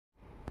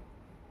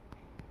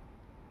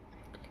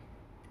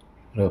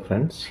Hello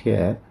friends,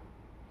 here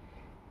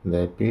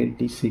the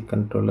bldc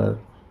controller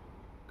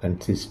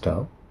consists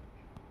of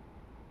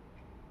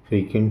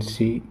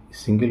frequency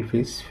single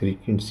phase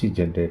frequency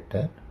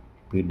generator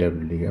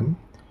PWM,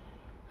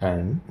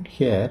 and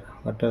here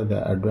what are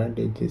the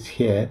advantages?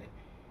 Here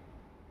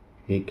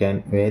we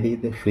can vary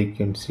the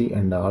frequency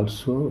and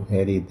also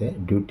vary the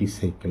duty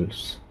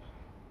cycles.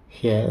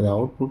 Here the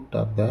output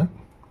of the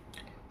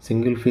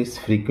single phase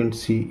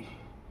frequency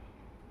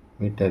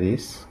meter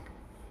is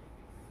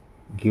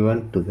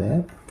given to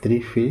the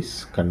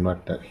three-phase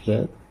converter.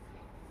 Here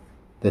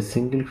the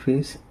single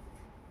phase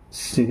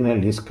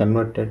signal is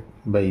converted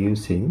by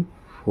using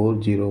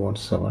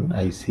 4017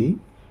 IC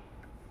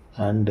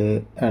and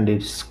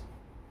it's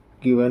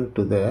given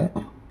to the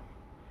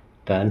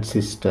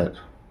transistor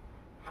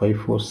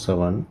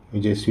 547,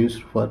 which is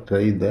used for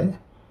drive the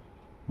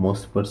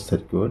MOSFET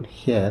circuit.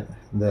 Here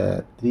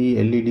the three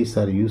LEDs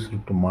are used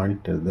to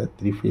monitor the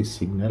three-phase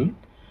signal,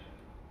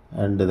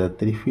 and the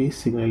three-phase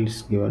signal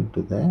is given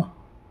to the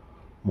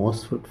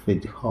MOSFET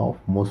fridge, half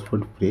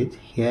MOSFET fridge.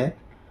 Here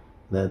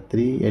the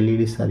three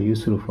LEDs are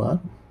used for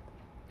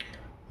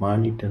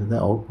monitor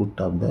the output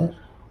of the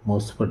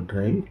MOSFET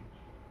drive.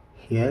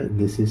 Here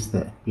this is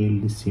the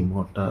bldc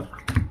motor,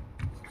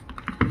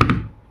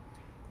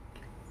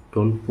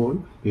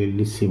 12-pole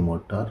bldc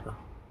motor.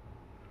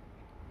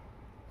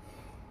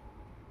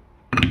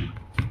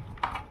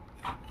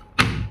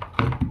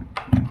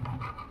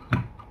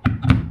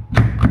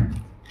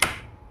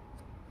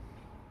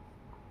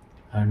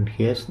 And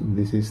here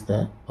this is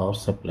the power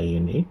supply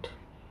unit.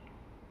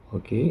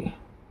 Okay,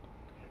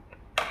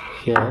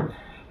 here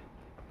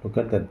look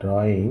at the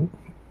drawing.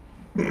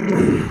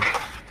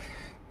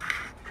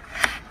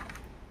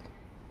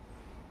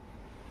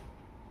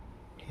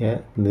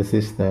 Here this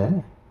is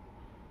the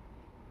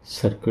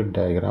circuit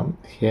diagram.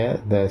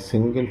 Here the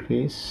single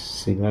phase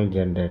signal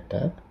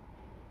generator,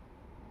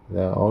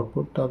 the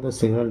output of the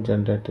signal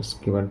generator is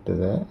given to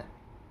the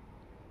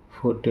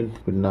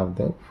 14th pin of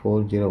the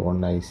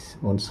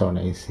 4017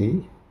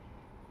 IC,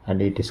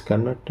 and it is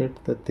converted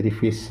to the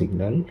three-phase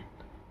signal.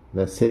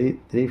 The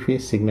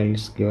three-phase signal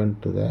is given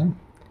to the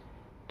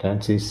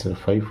transistor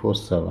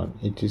 547,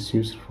 it is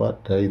used for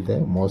drive the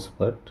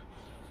MOSFET.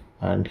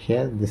 And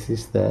here this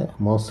is the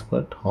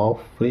MOSFET,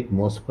 half fridge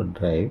MOSFET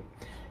drive.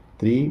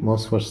 Three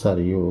MOSFETs are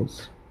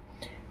used.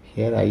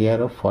 Here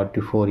IRF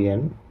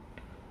 44N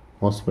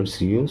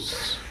MOSFETs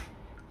used,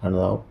 and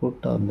the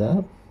output of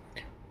the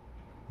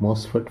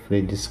MOSFET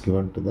fridge is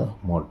given to the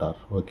motor.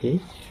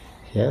 Okay,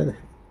 here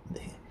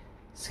the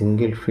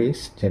single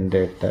phase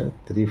generator,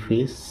 three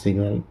phase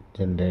signal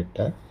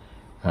generator,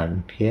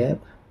 and here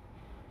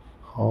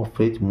half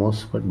phase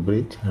MOSFET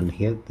bridge, and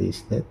here this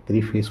is the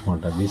three phase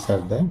motor. These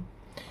are the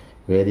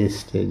various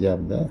stage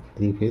of the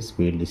three phase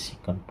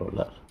bldc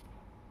controller.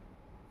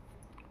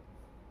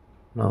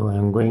 Now I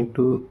am going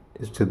to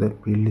use the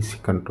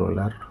bldc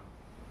controller.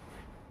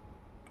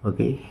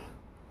 Okay,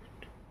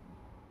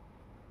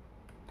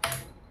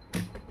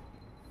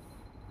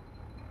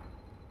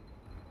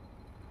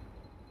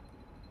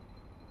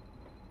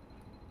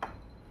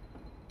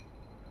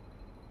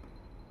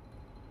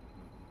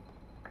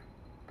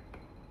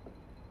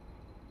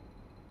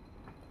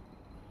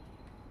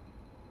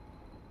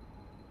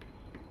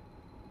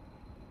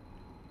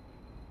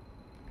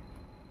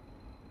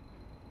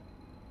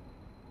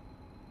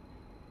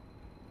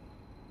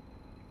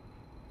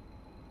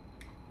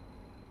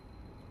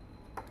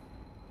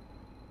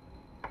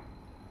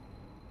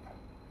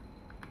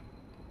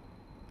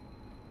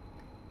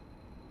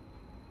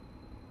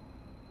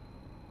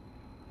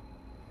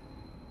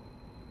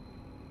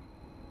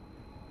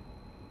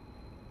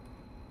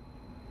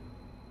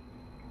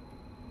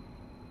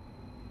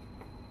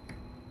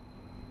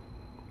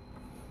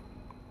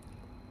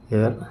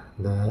 here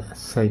the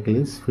cycle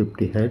is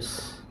 50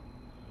 Hz.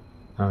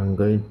 I am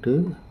going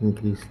to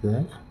increase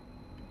the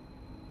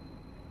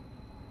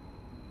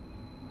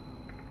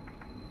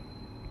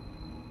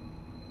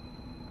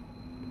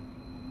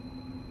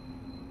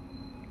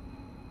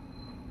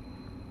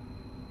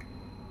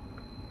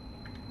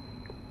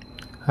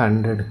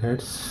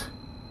Hz.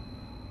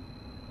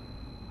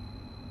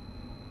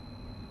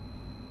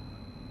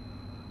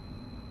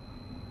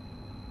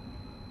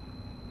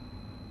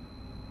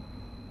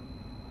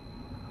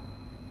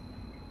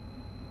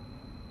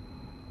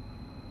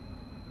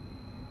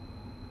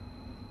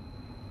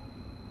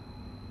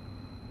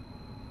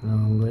 Now I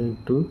am going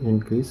to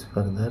increase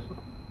further.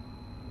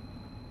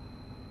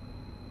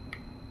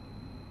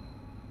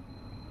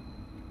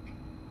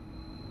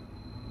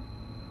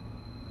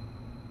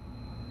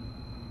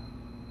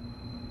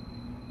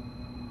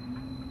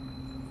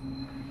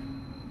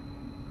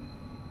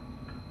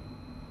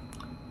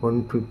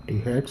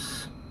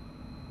 Hz.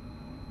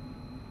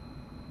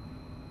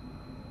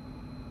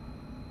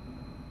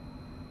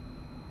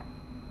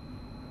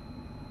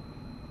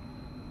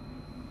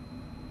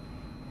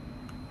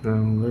 Now I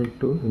am going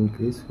to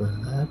increase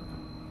further.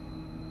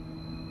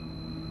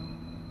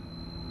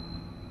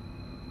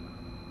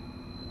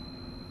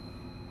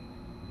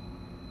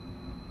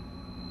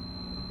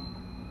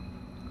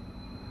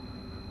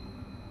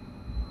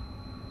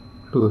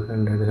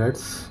 200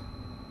 hertz,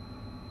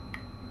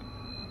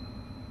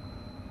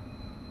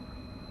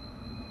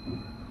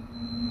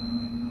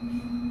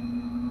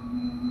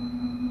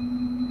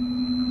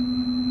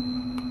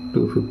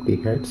 250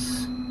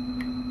 hertz,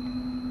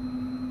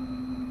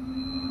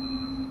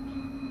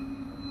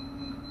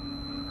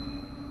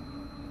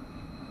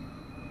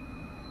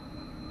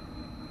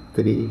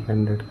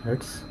 300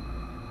 hertz.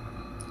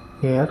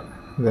 Here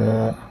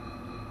the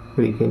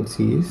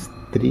frequency is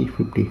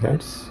 350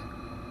 hertz.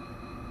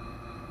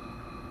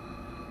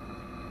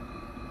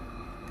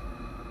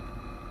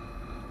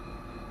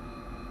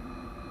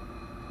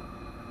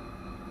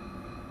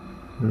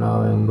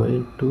 Now I am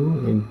going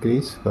to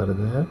increase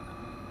further.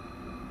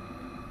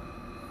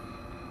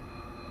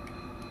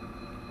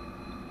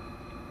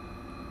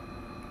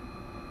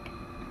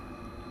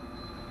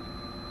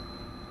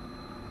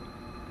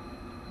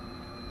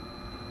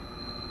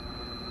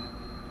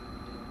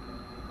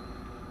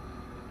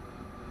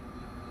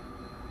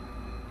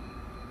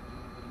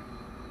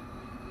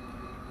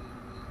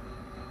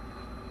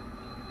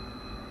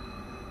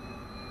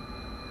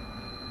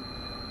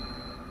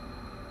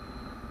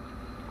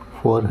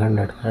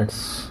 $400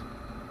 hertz.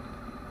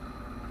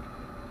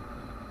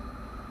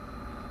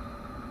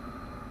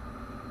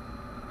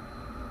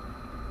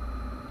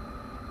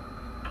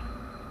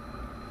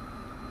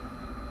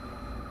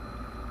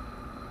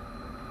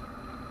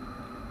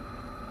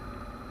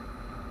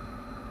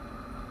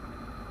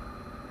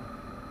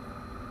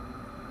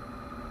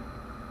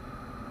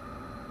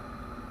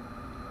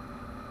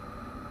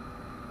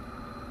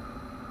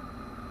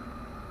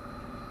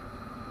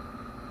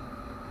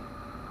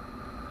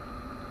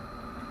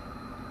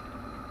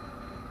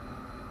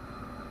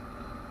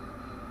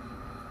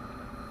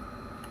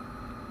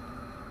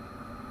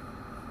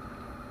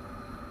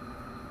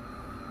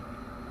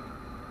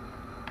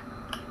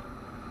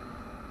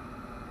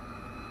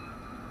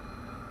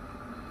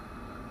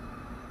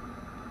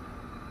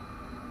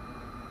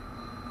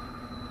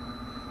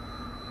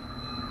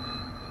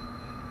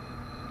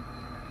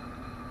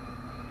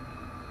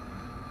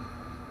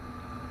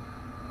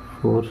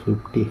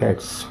 $450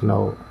 hertz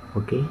now.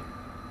 Okay.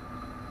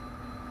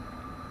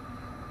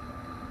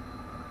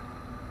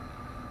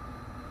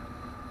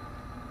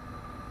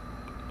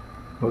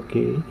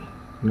 Okay,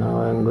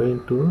 now I am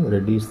going to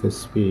reduce the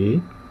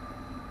speed.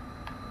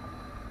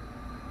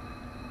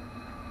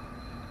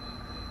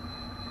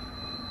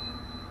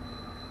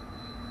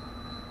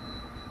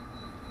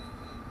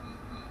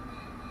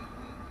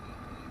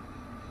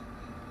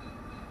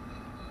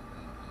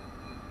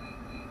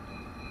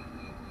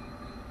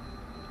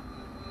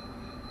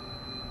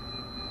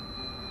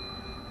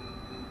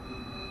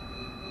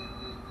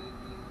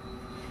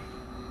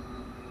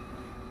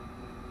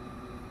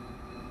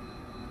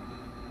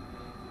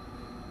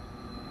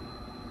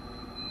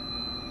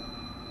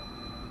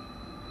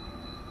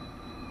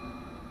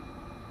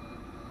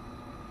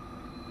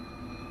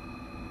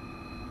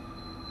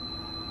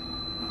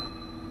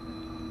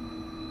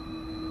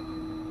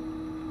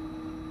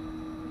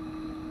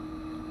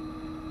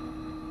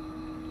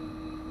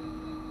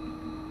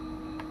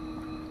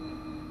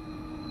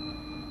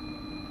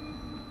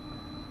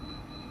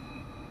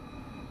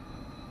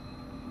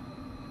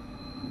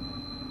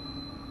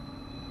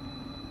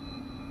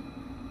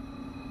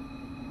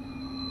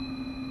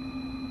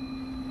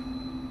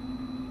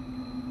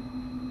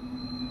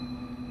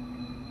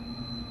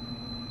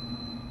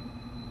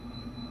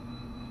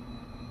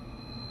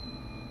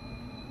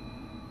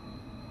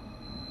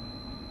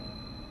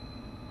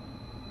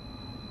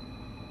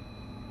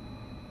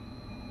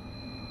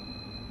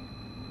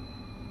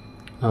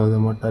 Now the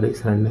motor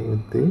is running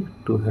with the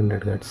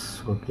 200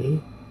 hertz. Okay.